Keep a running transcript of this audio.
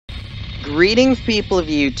Greetings, people of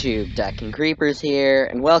YouTube. Duck and Creepers here,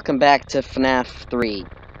 and welcome back to FNAF 3,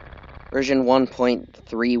 version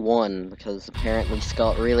 1.31, because apparently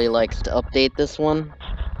Scott really likes to update this one.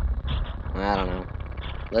 I don't know.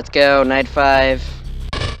 Let's go, Night 5.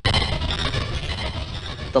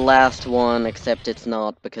 The last one, except it's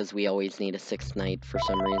not, because we always need a 6th night for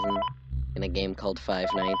some reason, in a game called Five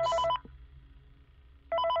Nights.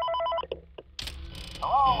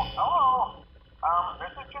 Hello? This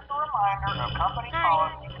is just a reminder of company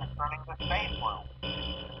policy concerning the safe room.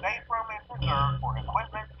 The safe room is reserved for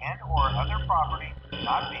equipment and/or other property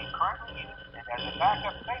not being currently used and as a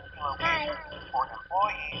backup safety location for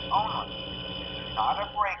employees only. It is not a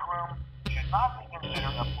break room, should not be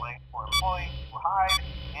considered a place for employees to hide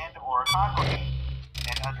and/or congregate,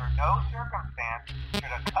 and under no circumstance should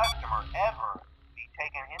a customer ever be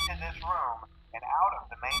taken into this room and out of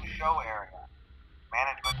the main show area.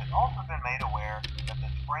 Management has also been made aware that the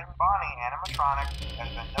Spring Bonnie animatronic has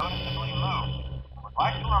been noticeably moved and would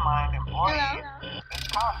like to remind employees that this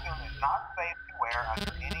costume is not safe to wear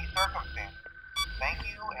under any circumstances. Thank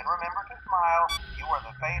you, and remember to smile. You are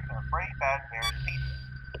the face of Freddy Fazbear's Pizza.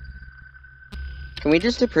 Can we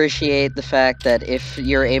just appreciate the fact that if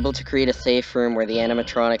you're able to create a safe room where the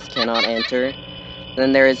animatronics cannot enter,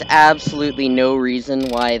 then there is absolutely no reason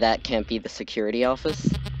why that can't be the security office?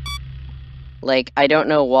 Like, I don't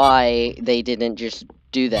know why they didn't just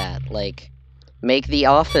do that. Like, make the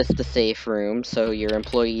office the safe room so your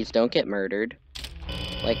employees don't get murdered.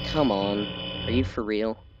 Like, come on. Are you for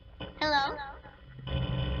real? Hello?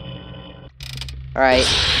 Alright.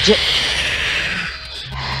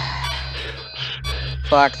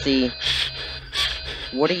 Foxy.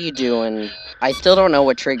 What are you doing? I still don't know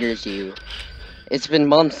what triggers you. It's been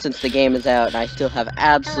months since the game is out, and I still have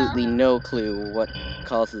absolutely no clue what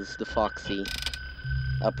causes the Foxy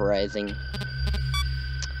uprising.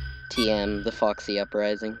 TM, the Foxy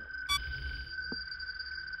uprising.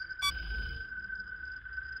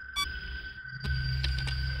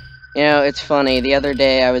 You know, it's funny, the other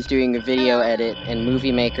day I was doing a video edit, and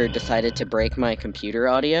Movie Maker decided to break my computer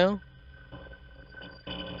audio.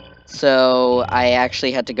 So, I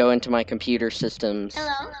actually had to go into my computer systems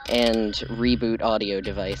and reboot audio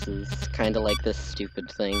devices, kinda like this stupid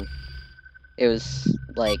thing. It was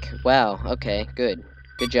like, wow, okay, good.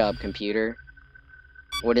 Good job, computer.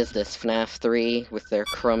 What is this, FNAF 3, with their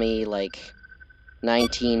crummy, like,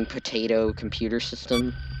 19-potato computer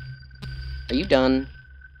system? Are you done?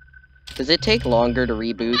 Does it take longer to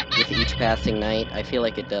reboot with each passing night? I feel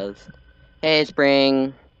like it does. Hey,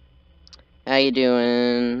 Spring. How you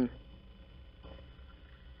doing?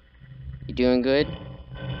 You doing good?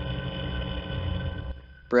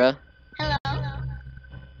 Bruh? Hello?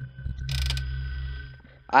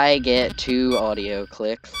 I get 2 audio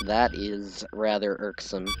clicks. That is rather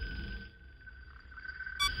irksome.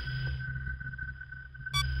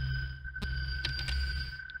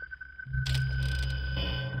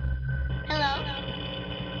 Hello?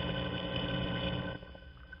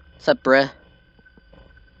 What's up, bruh?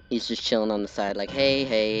 He's just chilling on the side like,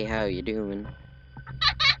 hey, how you doing?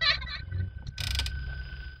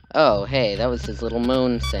 Oh, hey, that was his little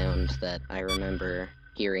moan sound that I remember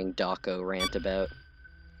hearing Dawko rant about.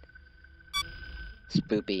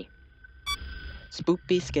 Spoopy.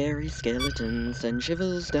 Spoopy, scary skeletons send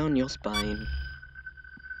shivers down your spine.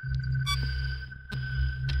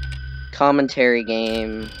 Commentary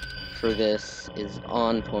game for this is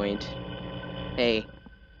on point. Hey,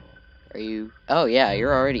 are you... Oh yeah,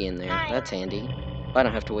 you're already in there. That's handy. I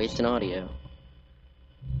don't have to waste an audio.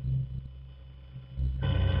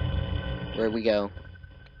 Where'd we go?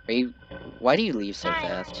 Are you... Why do you leave so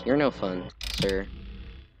fast? You're no fun, sir.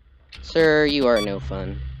 Sir, you are no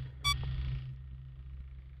fun.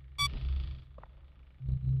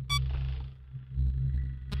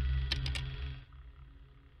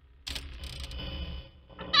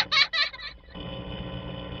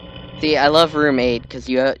 See, I love room 8, because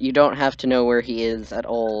you don't have to know where he is at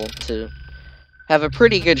all to have a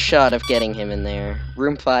pretty good shot of getting him in there.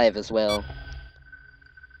 Room 5 as well.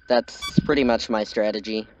 That's pretty much my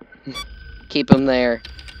strategy. Keep him there.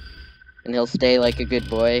 And he'll stay like a good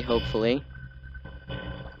boy, hopefully.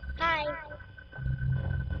 Hi.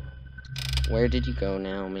 Where did you go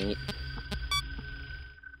now, mate?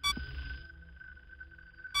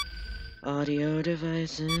 Audio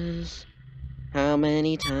devices. How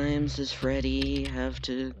many times does Freddy have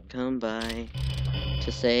to come by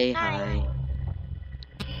to say hi?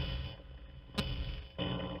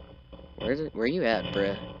 Where you at,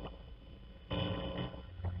 bruh?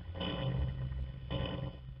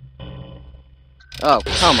 Oh,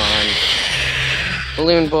 come on.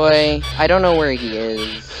 Balloon Boy, I don't know where he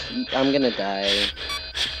is. I'm gonna die.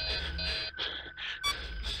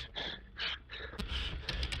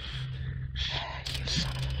 You son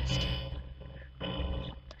of a biscuit.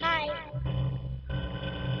 Hi.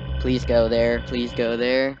 Please go there. Please go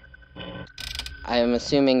there. I am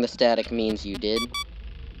assuming the static means you did.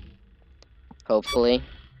 Hopefully.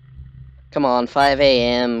 Come on, 5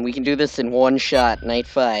 a.m. We can do this in one shot. Night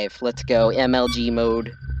 5. Let's go. MLG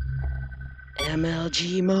mode.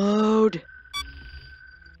 MLG mode!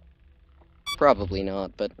 Probably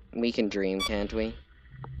not, but we can dream, can't we?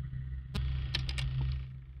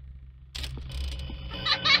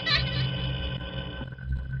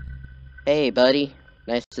 Hey, buddy.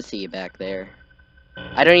 Nice to see you back there.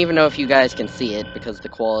 I don't even know if you guys can see it, because the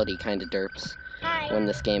quality kinda derps when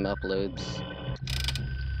this game uploads.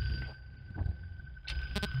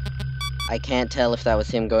 I can't tell if that was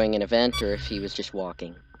him going an event, or if he was just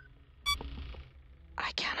walking.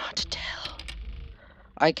 I cannot tell.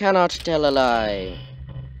 I cannot tell a lie.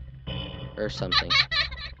 Or something.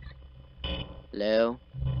 Hello?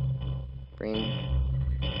 Bring...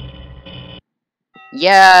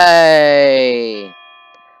 Yay!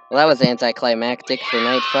 Well, that was anticlimactic for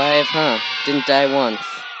night 5, huh? Didn't die once.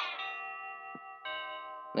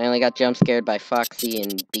 I only got jump scared by Foxy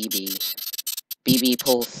and BB. BB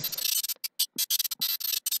Pulse.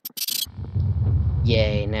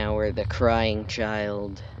 Yay, now we're the crying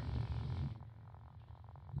child.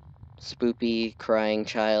 Spoopy, crying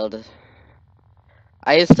child.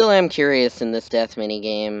 I still am curious in this death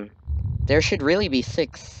minigame. There should really be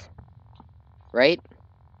 6. Right?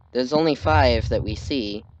 There's only 5 that we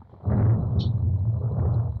see.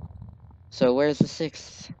 So where's the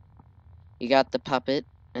 6th? You got the puppet,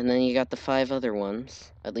 and then you got the 5 other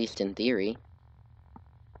ones. At least in theory.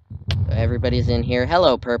 Everybody's in here.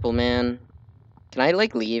 Hello, Purple Man. Can I,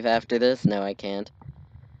 like, leave after this? No, I can't.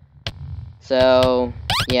 So,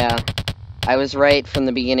 yeah. I was right from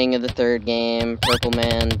the beginning of the 3rd game. Purple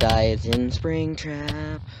Man dies in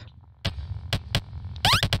Springtrap.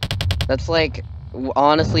 That's, like,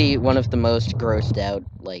 honestly, one of the most grossed out,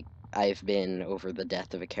 like, I've been over the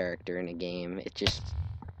death of a character in a game. It just...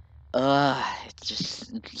 it's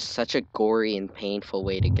just such a gory and painful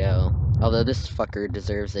way to go. Although this fucker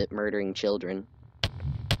deserves it, murdering children.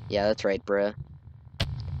 Yeah, that's right, bruh.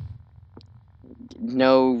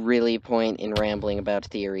 No really point in rambling about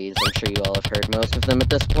theories. I'm sure you all have heard most of them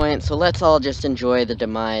at this point, so let's all just enjoy the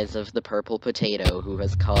demise of the purple potato who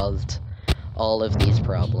has caused all of these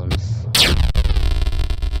problems.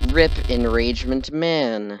 RIP Enragement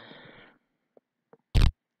Man.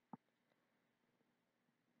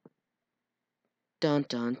 Dun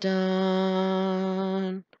dun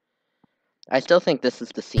dun. I still think this is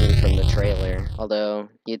the scene from the trailer, although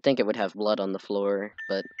you'd think it would have blood on the floor,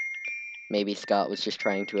 but maybe Scott was just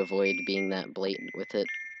trying to avoid being that blatant with it.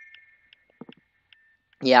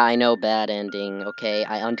 Yeah, I know, bad ending, okay,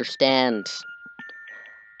 I understand.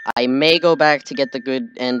 I may go back to get the good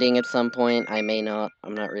ending at some point, I may not,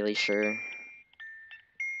 I'm not really sure.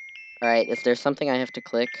 Alright, is there something I have to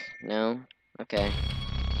click? No? Okay.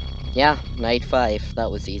 Yeah, night 5, that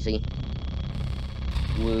was easy.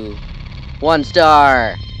 Woo. 1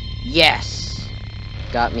 star! Yes!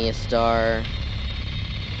 Got me a star.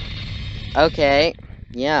 Okay,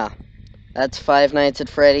 yeah. That's 5 Nights at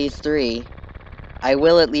Freddy's 3. I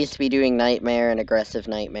will at least be doing Nightmare and Aggressive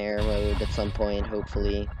Nightmare mode at some point,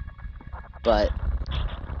 hopefully. But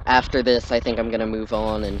after this, I think I'm gonna move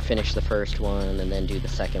on and finish the first one, and then do the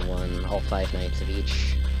second one, all 5 nights of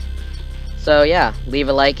each. So yeah, leave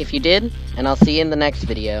a like if you did, and I'll see you in the next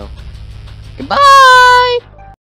video. Goodbye!